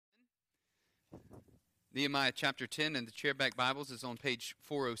Nehemiah chapter 10 in the Chairback Bibles is on page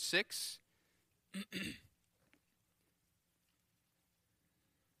 406.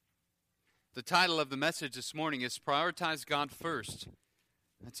 The title of the message this morning is Prioritize God First.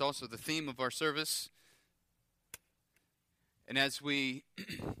 That's also the theme of our service. And as we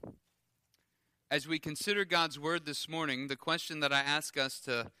consider God's Word this morning, the question that I ask us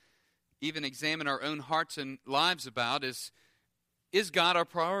to even examine our own hearts and lives about is God our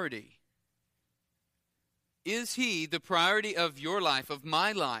priority? Is He the priority of your life, of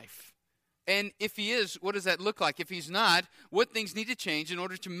my life? And if He is, what does that look like? If He's not, what things need to change in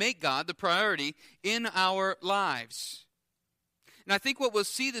order to make God the priority in our lives? And I think what we'll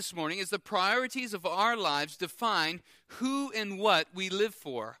see this morning is the priorities of our lives define who and what we live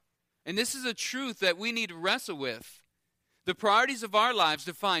for. And this is a truth that we need to wrestle with. The priorities of our lives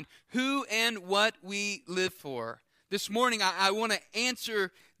define who and what we live for. This morning, I want to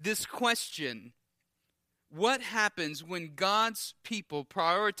answer this question. What happens when God's people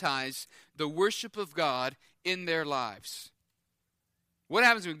prioritize the worship of God in their lives? What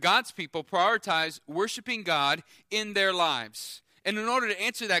happens when God's people prioritize worshiping God in their lives? And in order to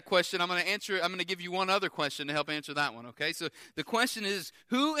answer that question, I'm going to give you one other question to help answer that one, okay? So the question is,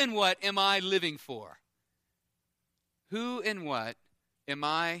 who and what am I living for? Who and what am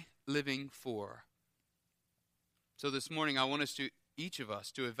I living for? So this morning, I want each of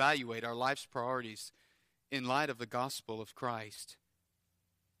us to evaluate our life's priorities in light of the gospel of Christ.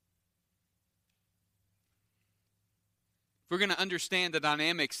 If we're going to understand the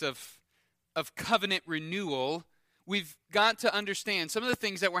dynamics of covenant renewal, we've got to understand some of the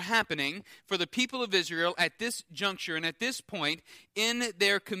things that were happening for the people of Israel at this juncture and at this point in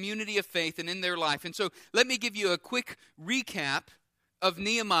their community of faith and in their life. And so let me give you a quick recap of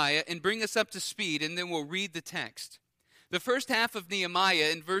Nehemiah and bring us up to speed, and then we'll read the text. The first half of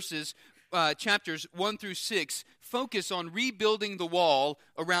Nehemiah in chapters 1 through 6 focus on rebuilding the wall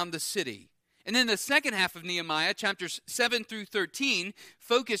around the city. And then the second half of Nehemiah, chapters 7 through 13,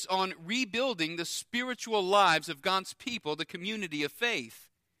 focus on rebuilding the spiritual lives of God's people, the community of faith.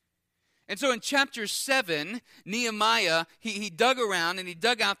 And so in chapter 7, Nehemiah, he dug around and he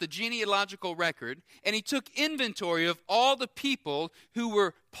dug out the genealogical record, and he took inventory of all the people who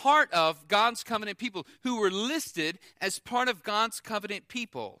were part of God's covenant people, who were listed as part of God's covenant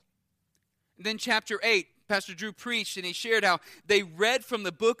people. Then chapter 8, Pastor Drew preached, and he shared how they read from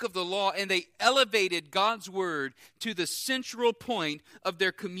the book of the law and they elevated God's word to the central point of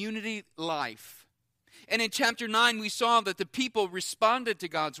their community life. And in chapter 9, we saw that the people responded to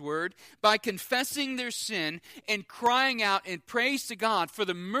God's word by confessing their sin and crying out in praise to God for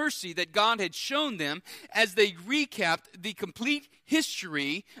the mercy that God had shown them as they recapped the complete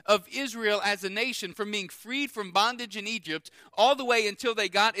history of Israel as a nation, from being freed from bondage in Egypt all the way until they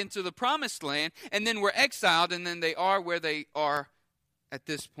got into the promised land and then were exiled, and then they are where they are at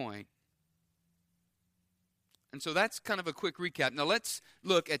this point. And so that's kind of a quick recap. Now let's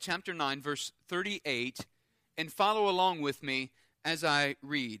look at chapter 9, verse 38, and follow along with me as I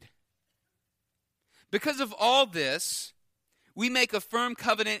read. Because of all this, we make a firm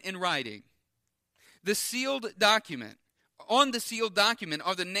covenant in writing. The sealed document. On the sealed document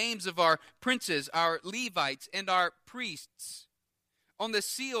are the names of our princes, our Levites, and our priests. On the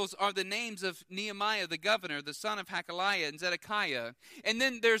seals are the names of Nehemiah the governor, the son of Hakaliah, and Zedekiah. And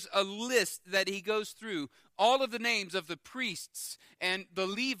then there's a list that he goes through, all of the names of the priests and the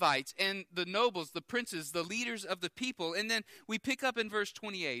Levites and the nobles, the princes, the leaders of the people. And then we pick up in verse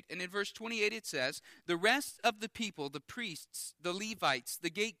 28. And in verse 28 it says, the rest of the people, the priests, the Levites,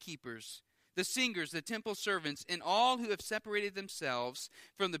 the gatekeepers, the singers, the temple servants, and all who have separated themselves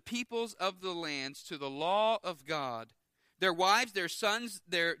from the peoples of the lands to the law of God, their wives, their sons,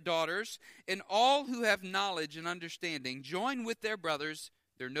 their daughters, and all who have knowledge and understanding, join with their brothers,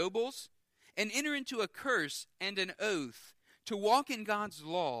 their nobles, and enter into a curse and an oath to walk in God's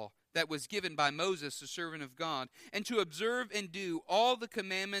law that was given by Moses, the servant of God, and to observe and do all the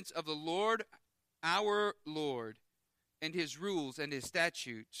commandments of the Lord, our Lord, and his rules and his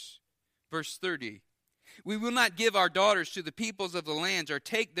statutes. Verse 30. We will not give our daughters to the peoples of the lands, or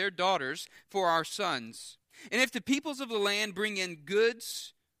take their daughters for our sons. And if the peoples of the land bring in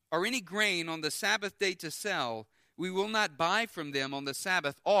goods or any grain on the Sabbath day to sell, we will not buy from them on the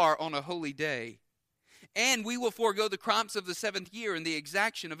Sabbath or on a holy day. And we will forego the crops of the 7th year and the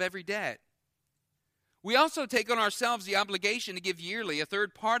exaction of every debt. We also take on ourselves the obligation to give yearly a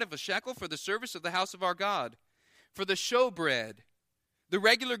third part of a shekel for the service of the house of our God, for the showbread, the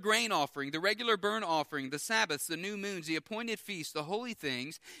regular grain offering, the regular burnt offering, the Sabbaths, the new moons, the appointed feasts, the holy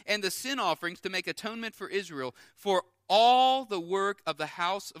things, and the sin offerings to make atonement for Israel, for all the work of the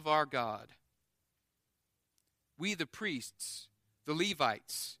house of our God. we the priests, the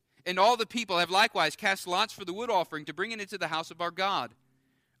Levites, and all the people have likewise cast lots for the wood offering to bring it into the house of our God,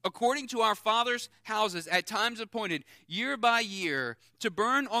 according to our fathers' houses, at times appointed, year by year, to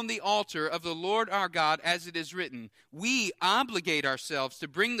burn on the altar of the Lord our God, as it is written, we obligate ourselves to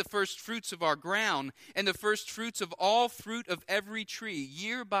bring the first fruits of our ground and the first fruits of all fruit of every tree,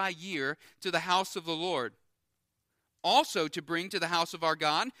 year by year, to the house of the Lord. Also to bring to the house of our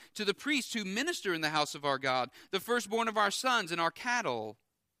God, to the priests who minister in the house of our God, the firstborn of our sons and our cattle,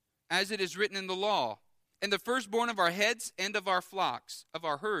 as it is written in the law, and the firstborn of our heads and of our flocks, of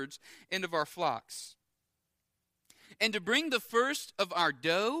our herds and of our flocks. And to bring the first of our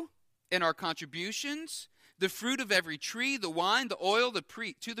dough and our contributions, the fruit of every tree, the wine, the oil,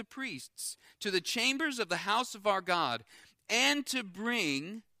 to the priests, to the chambers of the house of our God, and to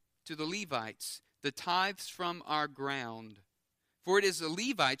bring to the Levites the tithes from our ground. For it is the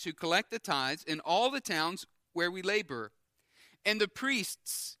Levites who collect the tithes in all the towns where we labor. And the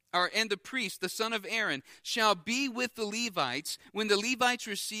priest, the son of Aaron, shall be with the Levites when the Levites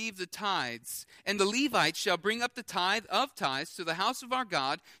receive the tithes. And the Levites shall bring up the tithe of tithes to the house of our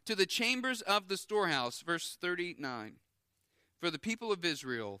God, to the chambers of the storehouse. Verse 39. For the people of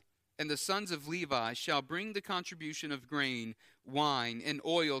Israel and the sons of Levi shall bring the contribution of grain, wine, and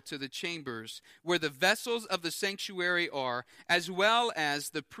oil to the chambers, where the vessels of the sanctuary are, as well as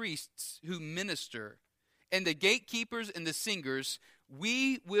the priests who minister, and the gatekeepers and the singers.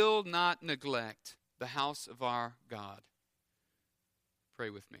 We will not neglect the house of our God. Pray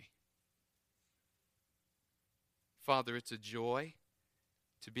with me. Father, it's a joy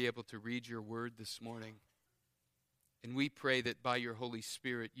to be able to read your word this morning. And we pray that by your Holy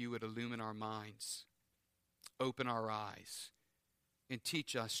Spirit you would illumine our minds, open our eyes, and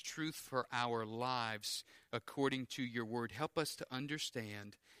teach us truth for our lives according to your word. Help us to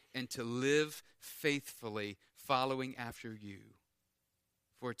understand and to live faithfully following after you.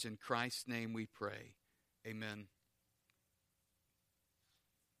 For it's in Christ's name we pray. Amen.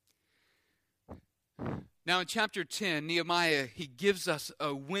 Now in chapter 10, Nehemiah, he gives us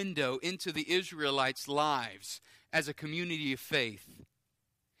a window into the Israelites' lives as a community of faith.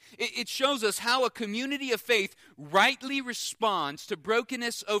 It shows us how a community of faith rightly responds to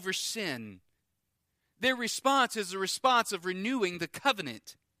brokenness over sin. Their response is a response of renewing the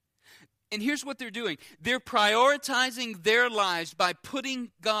covenant. And here's what they're doing. They're prioritizing their lives by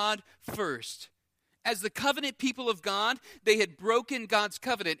putting God first. As the covenant people of God, they had broken God's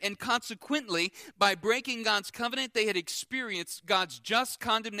covenant. And consequently, by breaking God's covenant, they had experienced God's just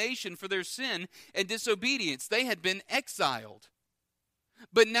condemnation for their sin and disobedience. They had been exiled.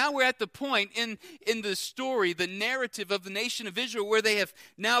 But now we're at the point in the story, the narrative of the nation of Israel, where they have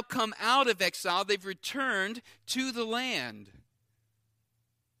now come out of exile. They've returned to the land.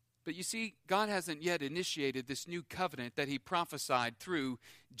 But you see, God hasn't yet initiated this new covenant that he prophesied through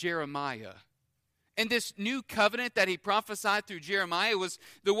Jeremiah. And this new covenant that he prophesied through Jeremiah was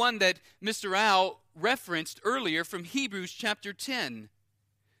the one that Mr. Al referenced earlier from Hebrews chapter 10.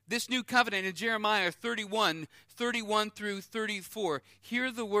 This new covenant in Jeremiah 31 through 34.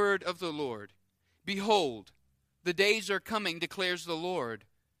 Hear the word of the Lord. Behold, the days are coming, declares the Lord,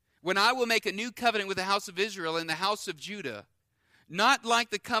 when I will make a new covenant with the house of Israel and the house of Judah, not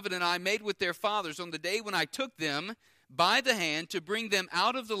like the covenant I made with their fathers on the day when I took them by the hand to bring them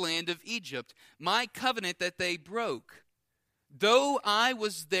out of the land of Egypt, my covenant that they broke, though I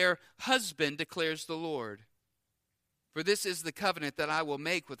was their husband, declares the Lord. For this is the covenant that I will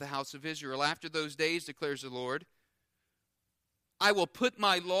make with the house of Israel. After those days, declares the Lord, I will put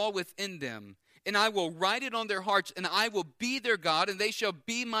my law within them, and I will write it on their hearts, and I will be their God, and they shall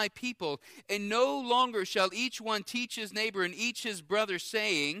be my people. And no longer shall each one teach his neighbor and each his brother,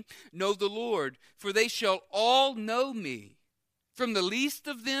 saying, know the Lord, for they shall all know me, from the least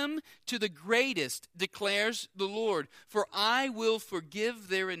of them to the greatest, declares the Lord. For I will forgive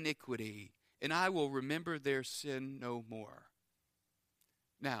their iniquity, and I will remember their sin no more.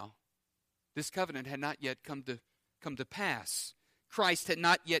 Now, this covenant had not yet come to pass. Christ had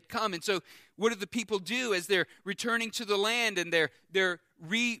not yet come. And so what do the people do as they're returning to the land and they're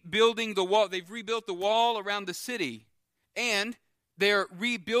rebuilding the wall? They've rebuilt the wall around the city, and they're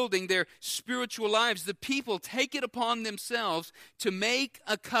rebuilding their spiritual lives. The people take it upon themselves to make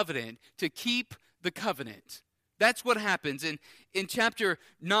a covenant, to keep the covenant. That's what happens in chapter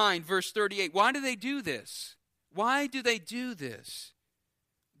 9, verse 38. Why do they do this? Why do they do this?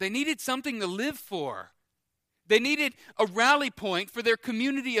 They needed something to live for. They needed a rally point for their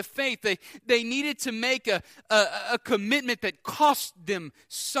community of faith. They needed to make a commitment that cost them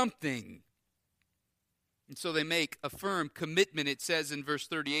something. And so they make a firm commitment, it says in verse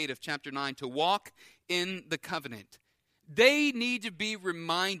 38 of chapter 9, to walk in the covenant. They need to be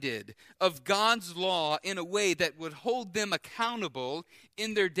reminded of God's law in a way that would hold them accountable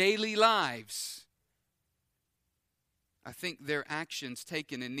in their daily lives. I think their actions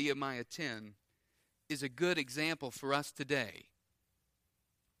taken in Nehemiah 10 is a good example for us today.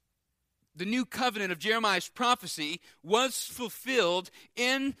 The new covenant of Jeremiah's prophecy was fulfilled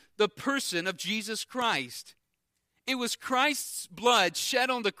in the person of Jesus Christ. It was Christ's blood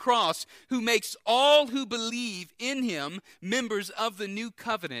shed on the cross who makes all who believe in him members of the new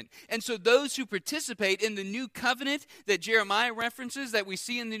covenant. And so those who participate in the new covenant that Jeremiah references, that we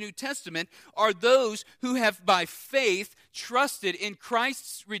see in the New Testament, are those who have by faith trusted in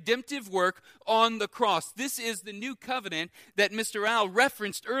Christ's redemptive work on the cross. This is the new covenant that Mr. Al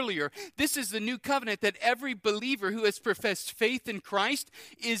referenced earlier. This is the new covenant that every believer who has professed faith in Christ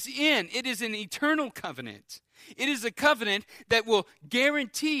is in. It is an eternal covenant. It is a covenant that will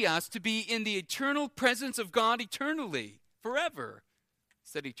guarantee us to be in the eternal presence of God eternally, forever. I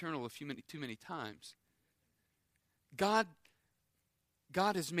said eternal too many times. God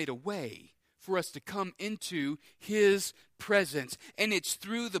has made a way for us to come into his presence, and it's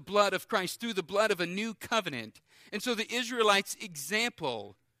through the blood of Christ, through the blood of a new covenant. And so the Israelites'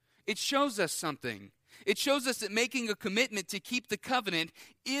 example, it shows us something. It shows us that making a commitment to keep the covenant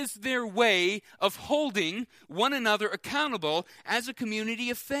is their way of holding one another accountable as a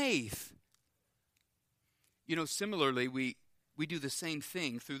community of faith. You know, similarly, we do the same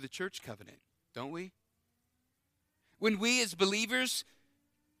thing through the church covenant, don't we? When we as believers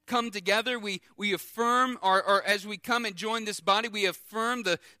come together, we affirm, or as we come and join this body, we affirm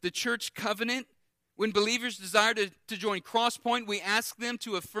the church covenant. When believers desire to join Crosspoint, we ask them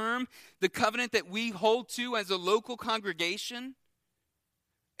to affirm the covenant that we hold to as a local congregation.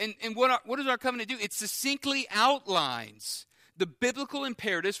 And what does our covenant do? It succinctly outlines the biblical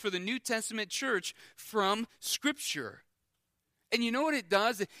imperatives for the New Testament church from Scripture. And you know what it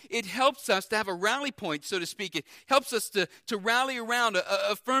does? It helps us to have a rally point, so to speak. It helps us to rally around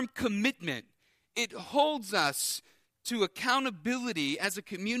a firm commitment. It holds us to accountability as a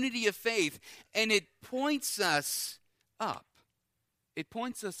community of faith, and it points us up. It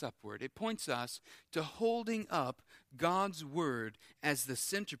points us upward. It points us to holding up God's word as the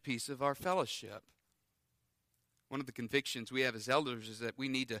centerpiece of our fellowship. One of the convictions we have as elders is that we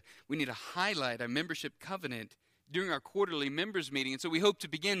need to highlight our membership covenant during our quarterly members meeting, and so we hope to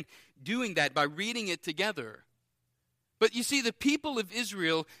begin doing that by reading it together. But you see, the people of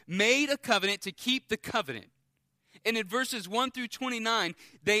Israel made a covenant to keep the covenant. And in verses 1 through 29,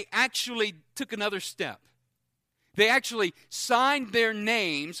 they actually took another step. They actually signed their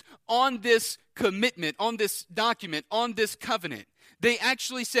names on this commitment, on this document, on this covenant. They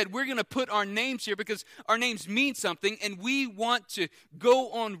actually said, we're going to put our names here because our names mean something, and we want to go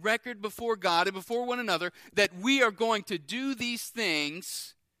on record before God and before one another that we are going to do these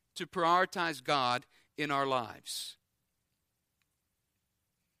things to prioritize God in our lives.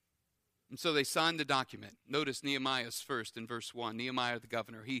 And so they signed the document. Notice Nehemiah's first in verse 1. Nehemiah the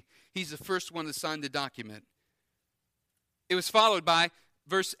governor. He's the first one to sign the document. It was followed by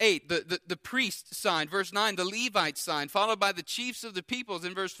verse 8. The priest signed. Verse 9, the Levites signed. Followed by the chiefs of the peoples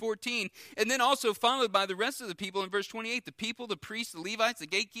in verse 14. And then also followed by the rest of the people in verse 28. The people, the priests, the Levites, the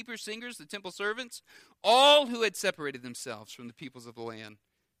gatekeepers, singers, the temple servants, all who had separated themselves from the peoples of the land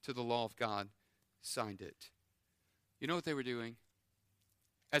to the law of God, signed it. You know what they were doing?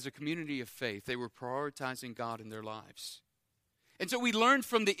 As a community of faith, they were prioritizing God in their lives. And so we learned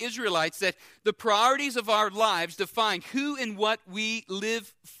from the Israelites that the priorities of our lives define who and what we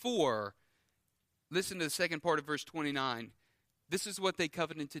live for. Listen to the second part of verse 29. This is what they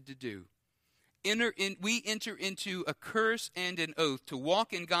covenanted to do. We enter into a curse and an oath to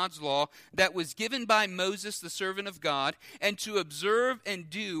walk in God's law that was given by Moses, the servant of God, and to observe and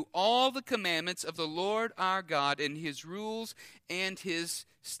do all the commandments of the Lord our God and his rules and his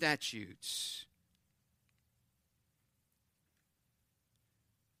statutes.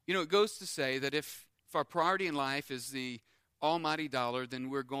 You know, it goes to say that if our priority in life is the almighty dollar,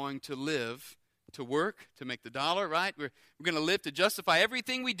 then we're going to live to work, to make the dollar, right? We're going to live to justify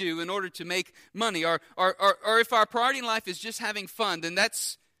everything we do in order to make money. Or if our priority in life is just having fun, then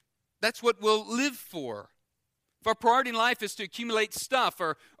that's what we'll live for. If our priority in life is to accumulate stuff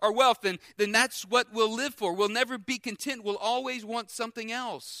or wealth, then that's what we'll live for. We'll never be content. We'll always want something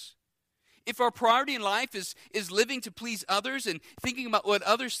else. If our priority in life is living to please others and thinking about what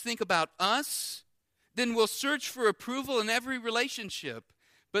others think about us, then we'll search for approval in every relationship.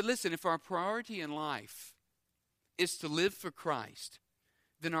 But listen, if our priority in life is to live for Christ,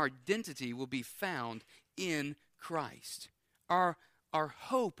 then our identity will be found in Christ. Our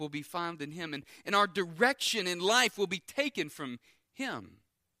hope will be found in him, and our direction in life will be taken from him.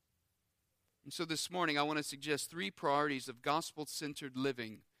 And so this morning I want to suggest 3 priorities of gospel-centered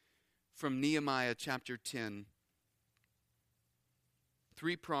living from Nehemiah chapter 10.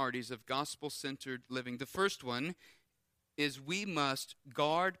 3 priorities of gospel-centered living. The first one is we must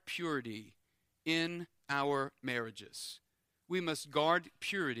guard purity in our marriages. We must guard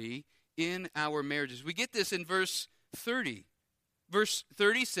purity in our marriages. We get this in verse 30. Verse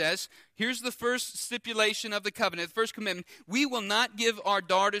 30 says, here's the first stipulation of the covenant, the first commandment. We will not give our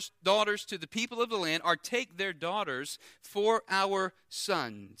daughters to the people of the land or take their daughters for our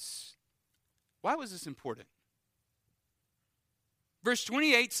sons. Why was this important? Verse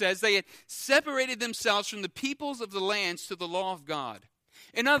 28 says they had separated themselves from the peoples of the lands to the law of God.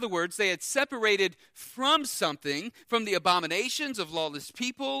 In other words, they had separated from something, from the abominations of lawless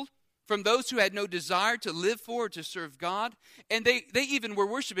people, from those who had no desire to live for or to serve God, and they even were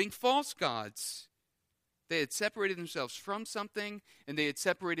worshiping false gods. They had separated themselves from something, and they had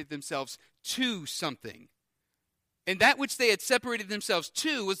separated themselves to something. And that which they had separated themselves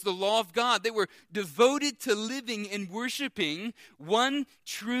to was the law of God. They were devoted to living and worshiping one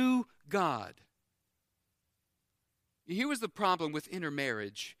true God. Here was the problem with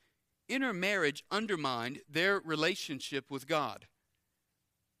intermarriage. Intermarriage undermined their relationship with God.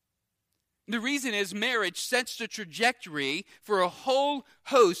 The reason is marriage sets the trajectory for a whole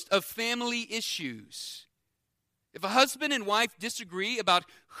host of family issues. If a husband and wife disagree about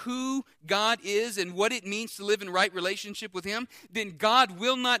who God is and what it means to live in right relationship with him, then God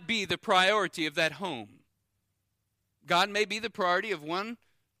will not be the priority of that home. God may be the priority of one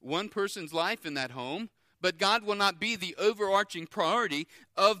person's life in that home, but God will not be the overarching priority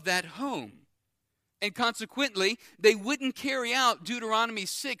of that home. And consequently, they wouldn't carry out Deuteronomy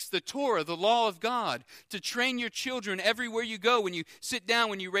 6, the Torah, the law of God, to train your children everywhere you go, when you sit down,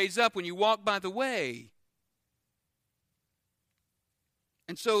 when you raise up, when you walk by the way.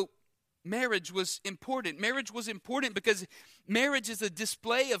 And so marriage was important. Marriage was important because marriage is a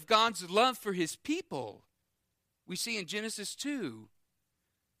display of God's love for his people. We see in Genesis 2.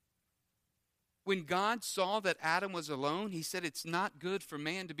 When God saw that Adam was alone, he said it's not good for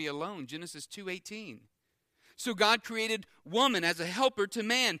man to be alone. Genesis 2:18. So God created woman as a helper to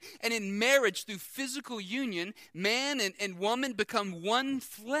man. And in marriage, through physical union, man and woman become one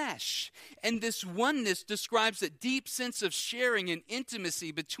flesh. And this oneness describes a deep sense of sharing and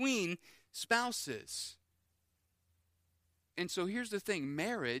intimacy between spouses. And so here's the thing.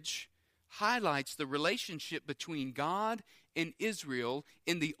 Marriage highlights the relationship between God and Israel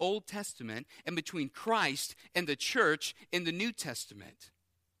in the Old Testament and between Christ and the church in the New Testament.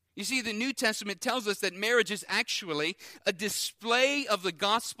 You see, the New Testament tells us that marriage is actually a display of the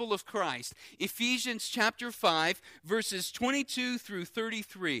gospel of Christ. Ephesians chapter 5, verses 22 through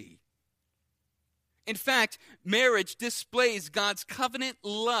 33. In fact, marriage displays God's covenant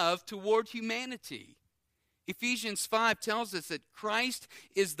love toward humanity. Ephesians 5 tells us that Christ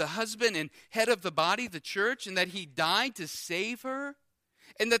is the husband and head of the body, the church, and that he died to save her,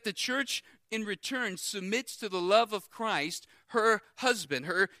 and that the church in return submits to the love of Christ, her husband,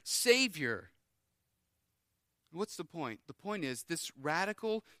 her Savior. What's the point? The point is this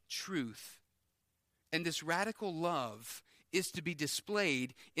radical truth and this radical love is to be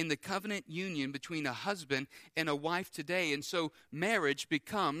displayed in the covenant union between a husband and a wife today. And so marriage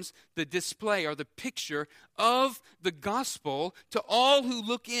becomes the display or the picture of the gospel to all who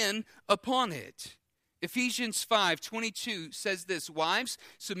look in upon it. Ephesians 5:22 says this, wives,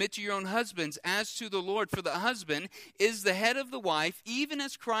 submit to your own husbands as to the Lord, for the husband is the head of the wife, even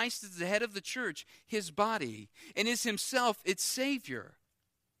as Christ is the head of the church, his body, and is himself its Savior.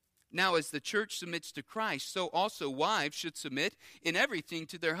 Now, as the church submits to Christ, so also wives should submit in everything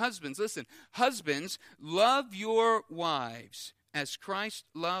to their husbands. Listen, husbands, love your wives as Christ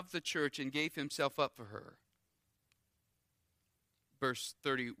loved the church and gave himself up for her. Verse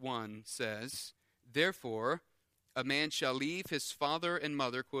 31 says, therefore, a man shall leave his father and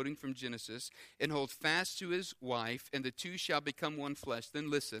mother, quoting from Genesis, and hold fast to his wife, and the two shall become one flesh.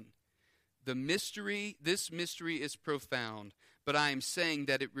 Then listen, this mystery is profound, but I am saying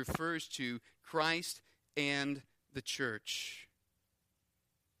that it refers to Christ and the church.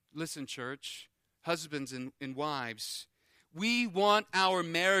 Listen, church, husbands and wives, we want our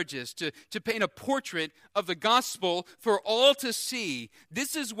marriages to paint a portrait of the gospel for all to see.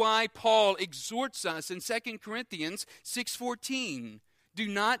 This is why Paul exhorts us in 2 Corinthians 6:14. Do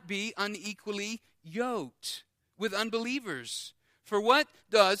not be unequally yoked with unbelievers. For what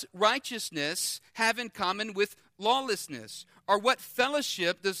does righteousness have in common with lawlessness? Or what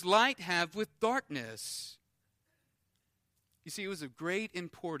fellowship does light have with darkness? You see, it was of great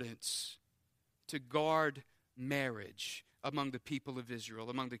importance to guard marriage among the people of Israel,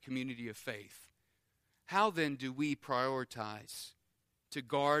 among the community of faith. How then do we prioritize to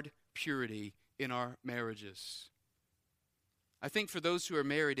guard purity in our marriages? I think for those who are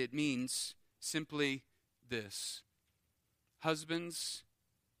married, it means simply this. Husbands,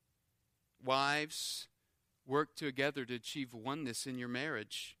 wives, work together to achieve oneness in your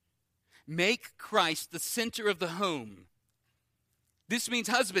marriage. Make Christ the center of the home. This means,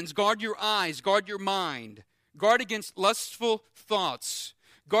 husbands, guard your eyes, guard your mind, guard against lustful thoughts,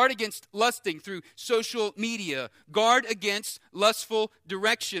 guard against lusting through social media, guard against lustful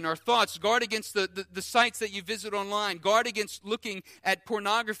direction or thoughts, guard against the sites that you visit online, guard against looking at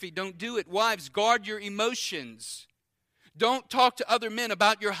pornography. Don't do it. Wives, guard your emotions. Don't talk to other men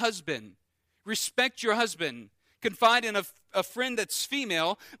about your husband. Respect your husband. Confide in a friend that's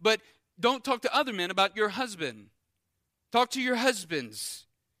female, but don't talk to other men about your husband. Talk to your husbands.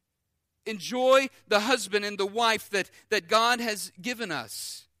 Enjoy the husband and the wife that God has given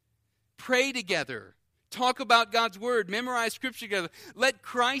us. Pray together. Talk about God's word. Memorize scripture together. Let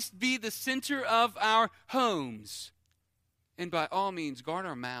Christ be the center of our homes. And by all means, guard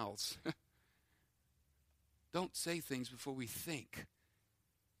our mouths. Don't say things before we think.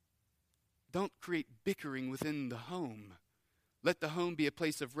 Don't create bickering within the home. Let the home be a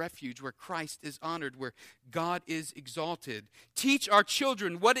place of refuge where Christ is honored, where God is exalted. Teach our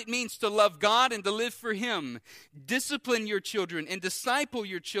children what it means to love God and to live for Him. Discipline your children and disciple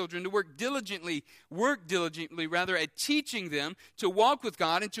your children to work diligently at teaching them to walk with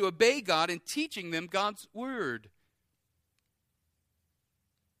God and to obey God and teaching them God's word.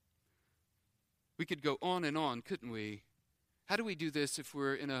 We could go on and on, couldn't we? How do we do this if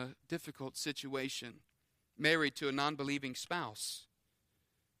we're in a difficult situation? Married to a non-believing spouse.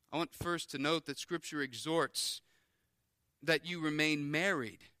 I want first to note that Scripture exhorts that you remain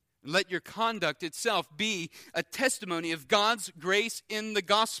married. Let your conduct itself be a testimony of God's grace in the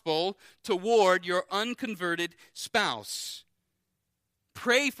gospel toward your unconverted spouse.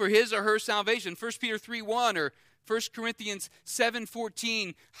 Pray for his or her salvation. 1 Peter 3:1 or 1 Corinthians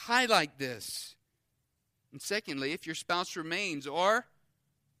 7:14 highlight this. And secondly, if your spouse remains or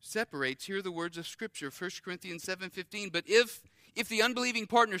separates, hear the words of Scripture, 1 Corinthians 7:15. But if the unbelieving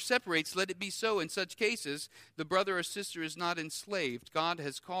partner separates, let it be so. In such cases, the brother or sister is not enslaved. God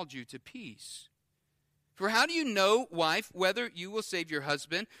has called you to peace. For how do you know, wife, whether you will save your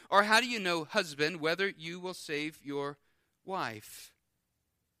husband? Or how do you know, husband, whether you will save your wife?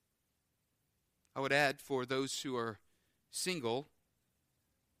 I would add, for those who are single,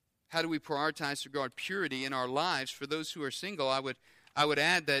 how do we prioritize to guard purity in our lives? For those who are single, I would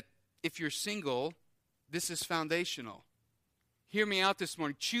add that if you're single, this is foundational. Hear me out this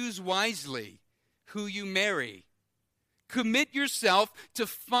morning. Choose wisely who you marry. Commit yourself to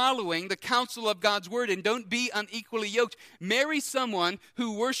following the counsel of God's word and don't be unequally yoked. Marry someone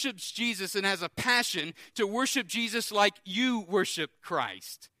who worships Jesus and has a passion to worship Jesus like you worship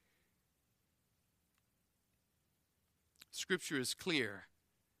Christ. Scripture is clear,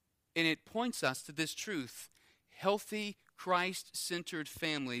 and it points us to this truth. Healthy, Christ-centered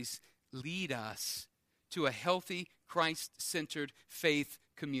families lead us to a healthy, Christ-centered faith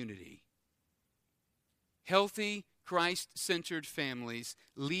community. Healthy, Christ-centered families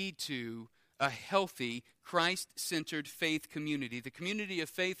lead to a healthy, Christ-centered faith community. The community of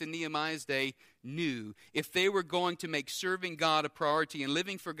faith in Nehemiah's day knew if they were going to make serving God a priority and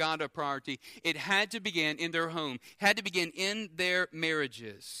living for God a priority, it had to begin in their home, had to begin in their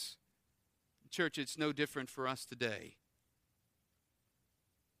marriages. Church, it's no different for us today.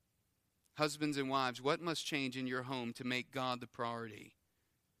 Husbands and wives, what must change in your home to make God the priority?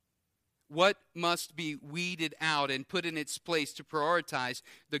 What must be weeded out and put in its place to prioritize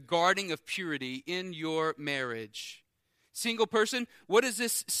the guarding of purity in your marriage? Single person, what does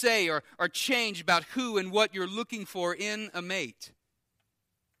this say or change about who and what you're looking for in a mate?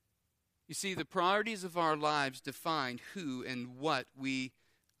 You see, the priorities of our lives define who and what we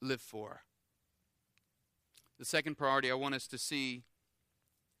live for. The second priority I want us to see,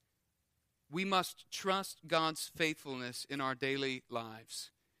 we must trust God's faithfulness in our daily lives.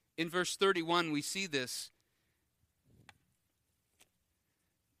 In verse 31, we see this.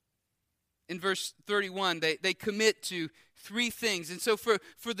 In verse 31, they commit to three things. And so for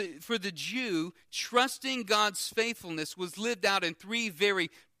the Jew, trusting God's faithfulness was lived out in three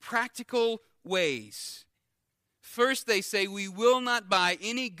very practical ways. First, they say, we will not buy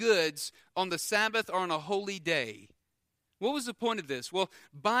any goods on the Sabbath or on a holy day. What was the point of this? Well,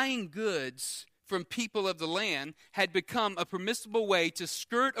 buying goods from people of the land had become a permissible way to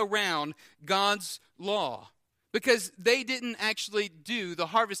skirt around God's law, because they didn't actually do the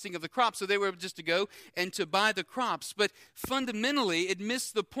harvesting of the crops, so they were able just to go and to buy the crops. But fundamentally, it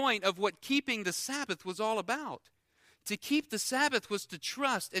missed the point of what keeping the Sabbath was all about. To keep the Sabbath was to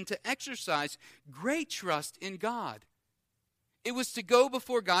trust and to exercise great trust in God. It was to go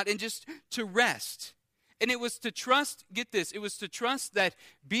before God and just to rest. And it was to trust, get this, it was to trust that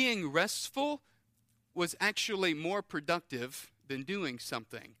being restful was actually more productive than doing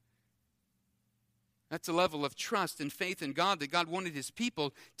something. That's a level of trust and faith in God that God wanted his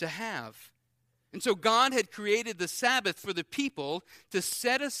people to have. And so God had created the Sabbath for the people to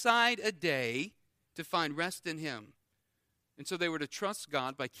set aside a day to find rest in him. And so they were to trust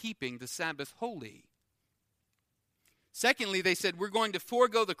God by keeping the Sabbath holy. Secondly, they said, we're going to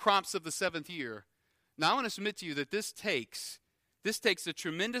forego the crops of the seventh year. Now I want to submit to you that this takes a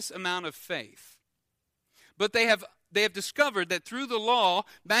tremendous amount of faith. But they have discovered that through the law,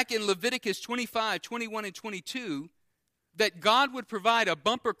 back in Leviticus 25, 21, and 22, that God would provide a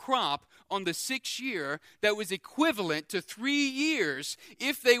bumper crop on the 6th year that was equivalent to 3 years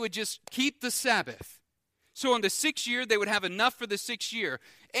if they would just keep the Sabbath. So on the 6th year, they would have enough for the 6th year.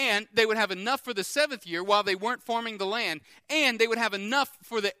 And they would have enough for the 7th year while they weren't farming the land. And they would have enough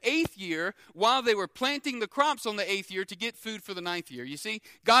for the 8th year while they were planting the crops on the 8th year to get food for the 9th year. You see,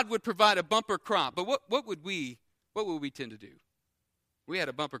 God would provide a bumper crop. But what would we tend to do? We had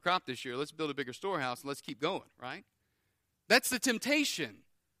a bumper crop this year. Let's build a bigger storehouse and let's keep going, right? That's the temptation.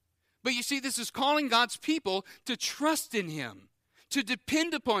 But you see, this is calling God's people to trust in him, to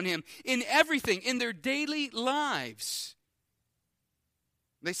depend upon him in everything, in their daily lives.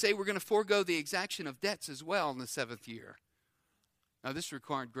 They say we're going to forego the exaction of debts as well in the 7th year. Now, this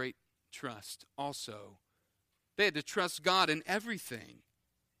required great trust also. They had to trust God in everything.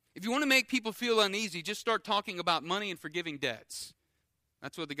 If you want to make people feel uneasy, just start talking about money and forgiving debts.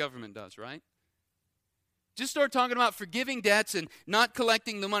 That's what the government does, right? Just start talking about forgiving debts and not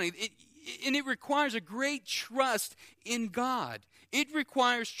collecting the money. It requires a great trust in God. It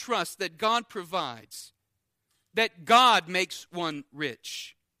requires trust that God provides, that God makes one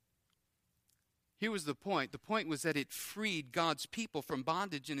rich. Here was the point. The point was that it freed God's people from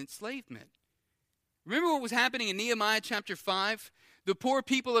bondage and enslavement. Remember what was happening in Nehemiah chapter 5? The poor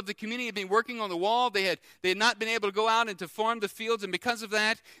people of the community had been working on the wall. They had not been able to go out and to farm the fields, and because of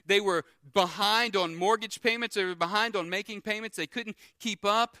that, they were behind on mortgage payments. They were behind on making payments. They couldn't keep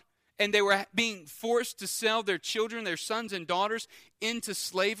up, and they were being forced to sell their children, their sons and daughters, into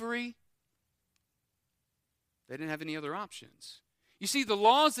slavery. They didn't have any other options. You see, the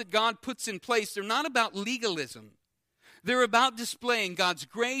laws that God puts in place, they're not about legalism. They're about displaying God's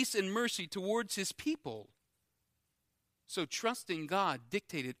grace and mercy towards his people. So trusting God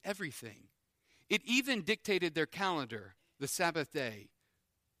dictated everything. It even dictated their calendar, the Sabbath day,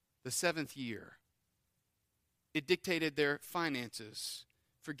 the 7th year. It dictated their finances,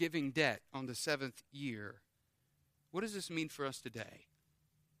 forgiving debt on the 7th year. What does this mean for us today?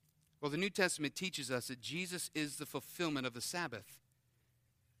 Well, the New Testament teaches us that Jesus is the fulfillment of the Sabbath.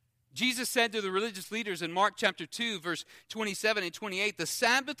 Jesus said to the religious leaders in Mark chapter 2, verse 27 and 28, the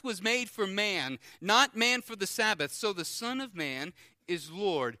Sabbath was made for man, not man for the Sabbath. So the Son of Man is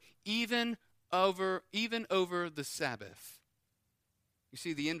Lord, even over the Sabbath. You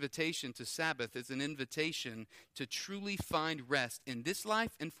see, the invitation to Sabbath is an invitation to truly find rest in this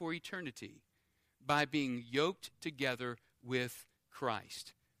life and for eternity by being yoked together with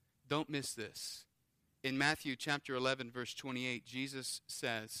Christ. Don't miss this. In Matthew chapter 11, verse 28, Jesus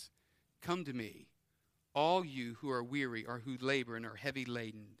says, come to me, all you who are weary or who labor and are heavy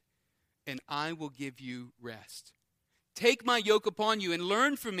laden, and I will give you rest. Take my yoke upon you and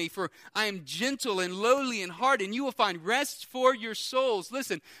learn from me, for I am gentle and lowly in heart, and you will find rest for your souls.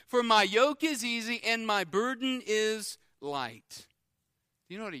 Listen, for my yoke is easy and my burden is light.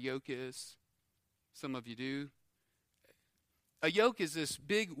 Do you know what a yoke is? Some of you do. A yoke is this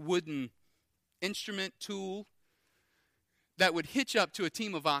big wooden instrument tool that would hitch up to a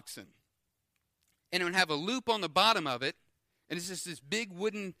team of oxen. And it would have a loop on the bottom of it, and it's just this big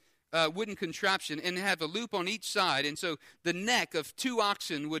wooden contraption, and it have a loop on each side. And so the neck of 2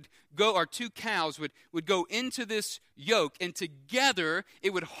 oxen would go, or 2 cows would go into this yoke, and together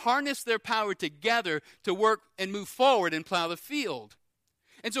it would harness their power together to work and move forward and plow the field.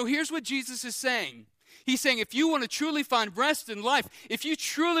 And so here's what Jesus is saying. He's saying if you want to truly find rest in life, if you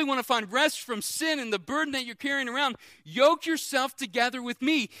truly want to find rest from sin and the burden that you're carrying around, yoke yourself together with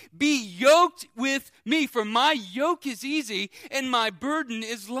me. Be yoked with me, for my yoke is easy and my burden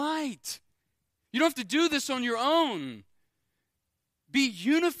is light. You don't have to do this on your own. Be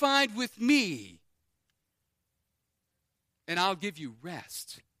unified with me and I'll give you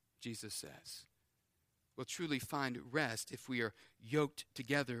rest, Jesus says. We'll truly find rest if we are yoked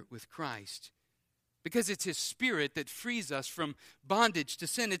together with Christ. Because it's His Spirit that frees us from bondage to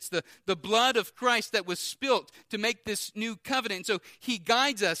sin. It's the blood of Christ that was spilt to make this new covenant. So He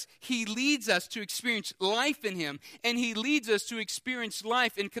guides us. He leads us to experience life in Him. And He leads us to experience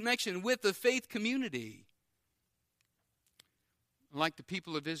life in connection with the faith community. Like the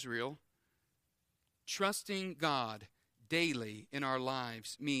people of Israel, trusting God daily in our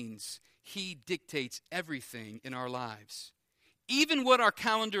lives means He dictates everything in our lives, even what our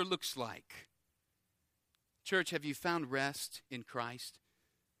calendar looks like. Church, have you found rest in Christ?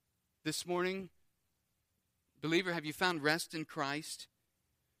 This morning, believer, have you found rest in Christ?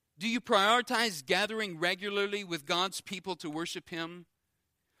 Do you prioritize gathering regularly with God's people to worship Him?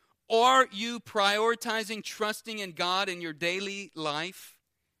 Are you prioritizing trusting in God in your daily life?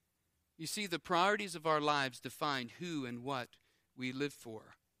 You see, the priorities of our lives define who and what we live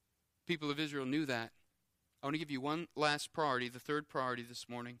for. People of Israel knew that. I want to give you one last priority, the third priority this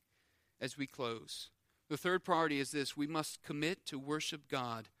morning, as we close. The third priority is this: we must commit to worship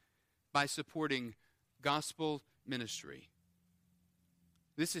God by supporting gospel ministry.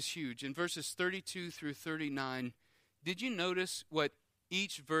 This is huge. In verses 32 through 39, did you notice what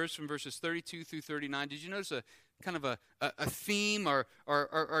each verse from verses 32 through 39, did you notice a kind of a theme or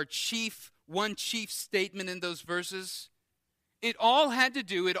one chief statement in those verses? It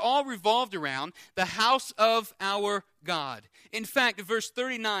all revolved around the house of our God. In fact, verse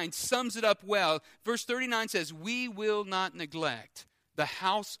 39 sums it up well. Verse 39 says, we will not neglect the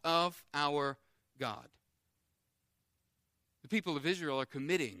house of our God. The people of Israel are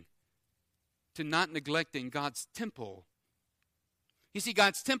committing to not neglecting God's temple. You see,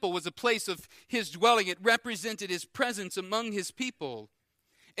 God's temple was a place of His dwelling. It represented His presence among His people.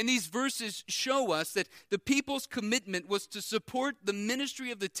 And these verses show us that the people's commitment was to support the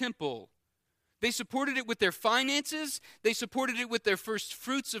ministry of the temple. They supported it with their finances. They supported it with their first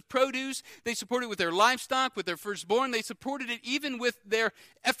fruits of produce. They supported it with their livestock, with their firstborn. They supported it even with their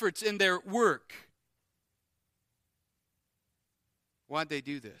efforts and their work. Why'd they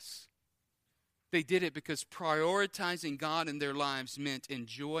do this? They did it because prioritizing God in their lives meant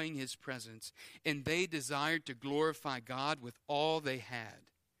enjoying His presence. And they desired to glorify God with all they had.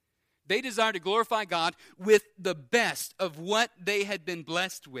 They desired to glorify God with the best of what they had been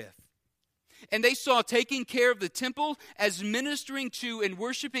blessed with. And they saw taking care of the temple as ministering to and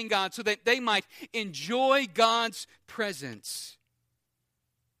worshiping God so that they might enjoy God's presence.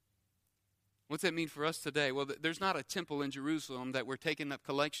 What's that mean for us today? Well, there's not a temple in Jerusalem that we're taking up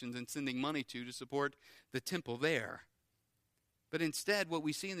collections and sending money to support the temple there. But instead, what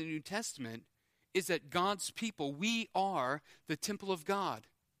we see in the New Testament is that God's people, we are the temple of God.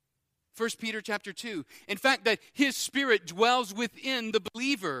 1 Peter chapter 2. In fact, that His Spirit dwells within the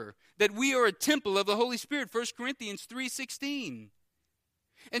believer, that we are a temple of the Holy Spirit, 1 Corinthians 3:16.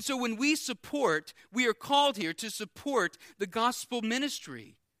 And so when we are called here to support the gospel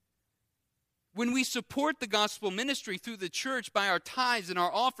ministry. When we support the gospel ministry through the church by our tithes and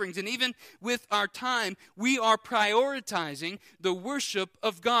our offerings, and even with our time, we are prioritizing the worship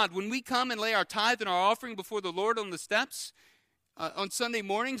of God. When we come and lay our tithe and our offering before the Lord on the steps, on Sunday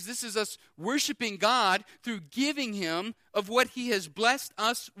mornings, this is us worshiping God through giving Him of what He has blessed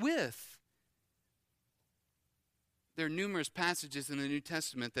us with. There are numerous passages in the New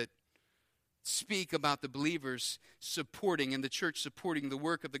Testament that speak about the believers supporting and the church supporting the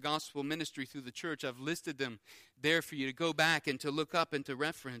work of the gospel ministry through the church. I've listed them there for you to go back and to look up and to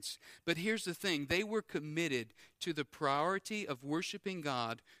reference. But here's the thing. They were committed to the priority of worshiping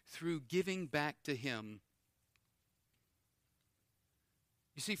God through giving back to Him.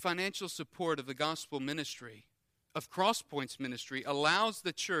 You see, financial support of the gospel ministry, of Crosspoint's ministry, allows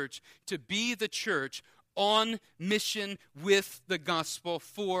the church to be the church on mission with the gospel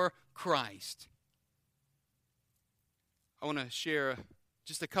for Christ. I want to share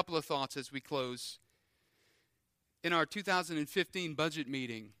just a couple of thoughts as we close. In our 2015 budget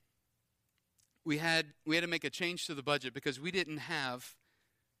meeting, we had to make a change to the budget because we didn't have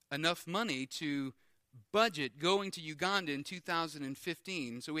enough money to budget going to Uganda in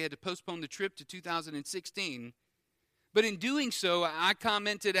 2015. So we had to postpone the trip to 2016. But in doing so, I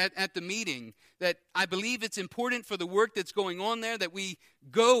commented at the meeting that I believe it's important for the work that's going on there that we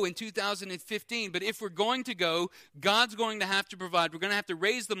go in 2015. But if we're going to go, God's going to have to provide. We're going to have to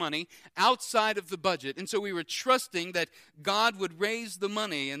raise the money outside of the budget. And so we were trusting that God would raise the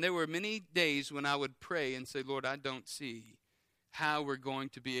money. And there were many days when I would pray and say, Lord, I don't see how we're going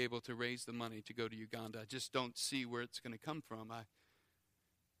to be able to raise the money to go to Uganda. I just don't see where it's going to come from.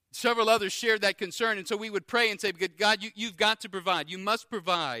 Several others shared that concern, and so we would pray and say, God, you've got to provide. You must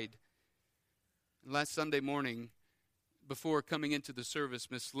provide. Last Sunday morning, before coming into the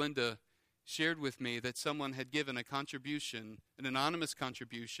service, Miss Linda shared with me that someone had given a contribution, an anonymous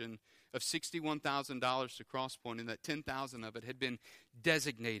contribution of $61,000 to Crosspoint, and that $10,000 of it had been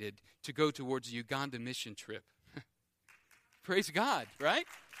designated to go towards a Uganda mission trip. Praise God, right?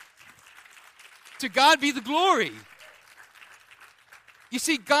 To God be the glory. You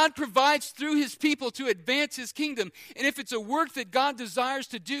see, God provides through his people to advance his kingdom. And if it's a work that God desires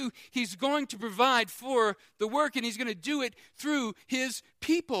to do, he's going to provide for the work, and he's going to do it through his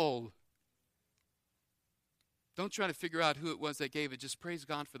people. Don't try to figure out who it was that gave it. Just praise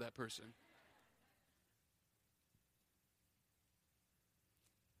God for that person.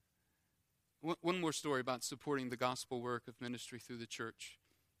 One more story about supporting the gospel work of ministry through the church.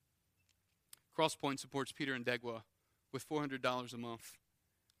 Crosspoint supports Peter and Degwa with $400 a month.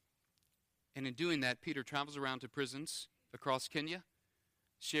 And in doing that, Peter travels around to prisons across Kenya,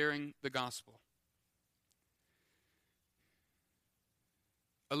 sharing the gospel.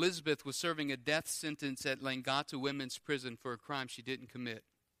 Elizabeth was serving a death sentence at Langata Women's Prison for a crime she didn't commit.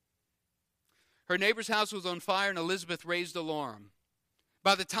 Her neighbor's house was on fire, and Elizabeth raised alarm.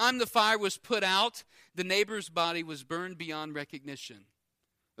 By the time the fire was put out, the neighbor's body was burned beyond recognition.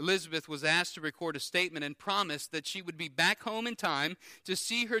 Elizabeth was asked to record a statement and promised that she would be back home in time to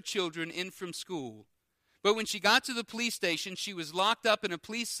see her children in from school. But when she got to the police station, she was locked up in a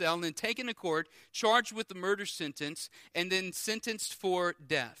police cell and then taken to court, charged with the murder sentence, and then sentenced for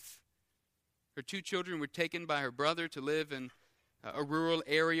death. Her 2 children were taken by her brother to live in a rural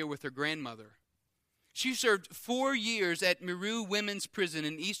area with her grandmother. She served 4 years at Meru Women's Prison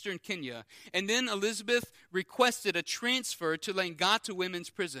in eastern Kenya, and then Elizabeth requested a transfer to Langata Women's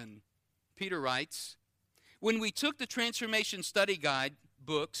Prison. Peter writes, "When we took the Transformation Study Guide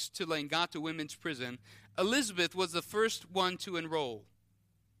books to Langata Women's Prison, Elizabeth was the first one to enroll."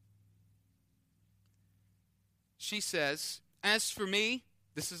 She says, "As for me,"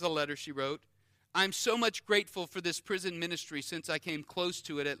 this is a letter she wrote, "I'm so much grateful for this prison ministry since I came close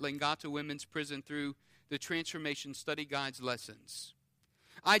to it at Langata Women's Prison through the Transformation Study Guides lessons.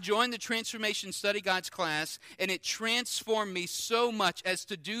 I joined the Transformation Study Guides class, and it transformed me so much as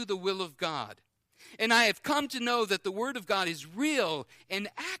to do the will of God. And I have come to know that the Word of God is real and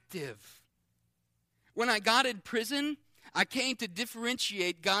active. When I got in prison, I came to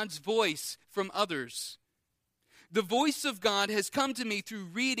differentiate God's voice from others. The voice of God has come to me through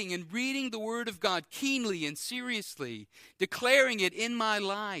reading the Word of God keenly and seriously, declaring it in my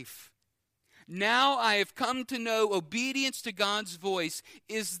life. Now I have come to know obedience to God's voice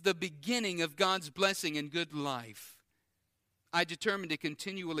is the beginning of God's blessing and good life. I determined to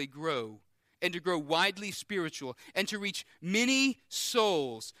continually grow and to grow widely spiritual and to reach many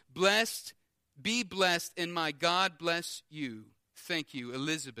souls. Be blessed, and my God bless you. Thank you,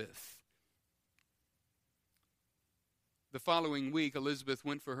 Elizabeth." The following week, Elizabeth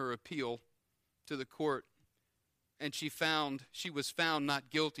went for her appeal to the court, and she was found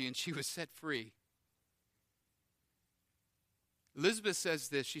not guilty, and she was set free. Elizabeth says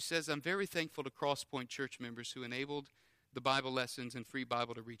this. She says, "I'm very thankful to Crosspoint church members who enabled the Bible lessons and free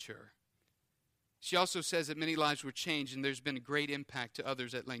Bible to reach her." She also says that many lives were changed, and there's been a great impact to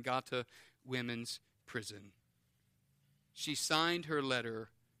others at Langata Women's Prison. She signed her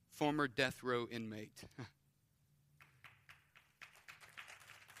letter, "Former death row inmate."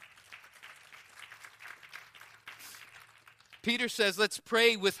 Peter says, let's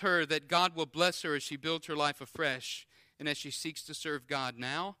pray with her that God will bless her as she builds her life afresh and as she seeks to serve God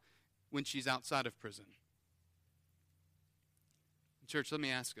now when she's outside of prison. Church, let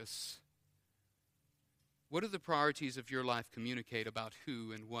me ask us, what do the priorities of your life communicate about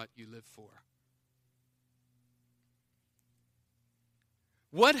who and what you live for?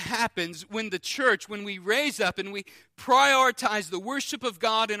 What happens when the church, when we raise up and we prioritize the worship of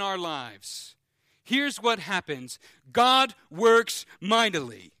God in our lives? Here's what happens. God works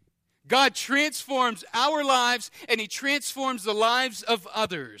mightily. God transforms our lives, and he transforms the lives of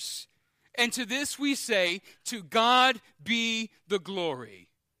others. And to this we say, to God be the glory.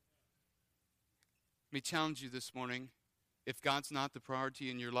 Let me challenge you this morning. If God's not the priority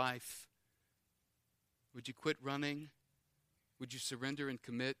in your life, would you quit running? Would you surrender and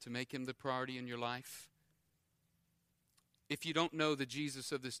commit to make him the priority in your life? If you don't know the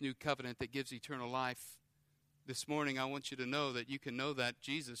Jesus of this new covenant that gives eternal life, this morning I want you to know that you can know that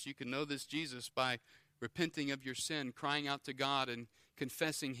Jesus. You can know this Jesus by repenting of your sin, crying out to God and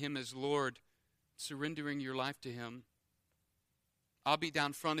confessing him as Lord, surrendering your life to him. I'll be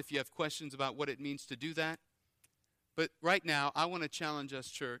down front if you have questions about what it means to do that. But right now, I want to challenge us,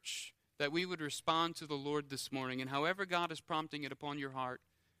 church, that we would respond to the Lord this morning, and however God is prompting it upon your heart,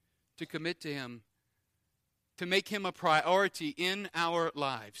 to commit to Him, to make Him a priority in our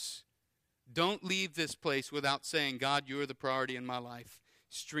lives. Don't leave this place without saying, God, you are the priority in my life.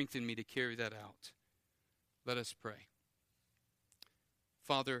 Strengthen me to carry that out. Let us pray.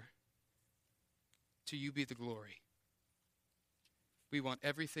 Father, to you be the glory. We want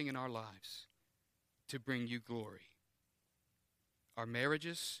everything in our lives to bring you glory. Our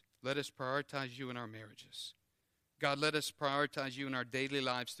marriages, let us prioritize you in our marriages. God, let us prioritize you in our daily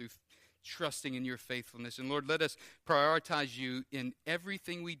lives through trusting in your faithfulness. And Lord, let us prioritize you in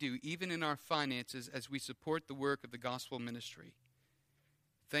everything we do, even in our finances, as we support the work of the gospel ministry.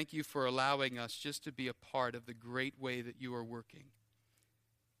 Thank you for allowing us just to be a part of the great way that you are working.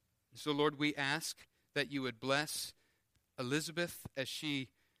 So, Lord, we ask that you would bless Elizabeth as she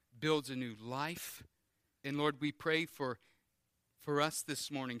builds a new life. And Lord, we pray for us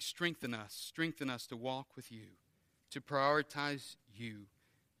this morning. Strengthen us to walk with you, to prioritize you.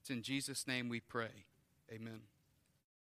 It's in Jesus' name we pray. Amen.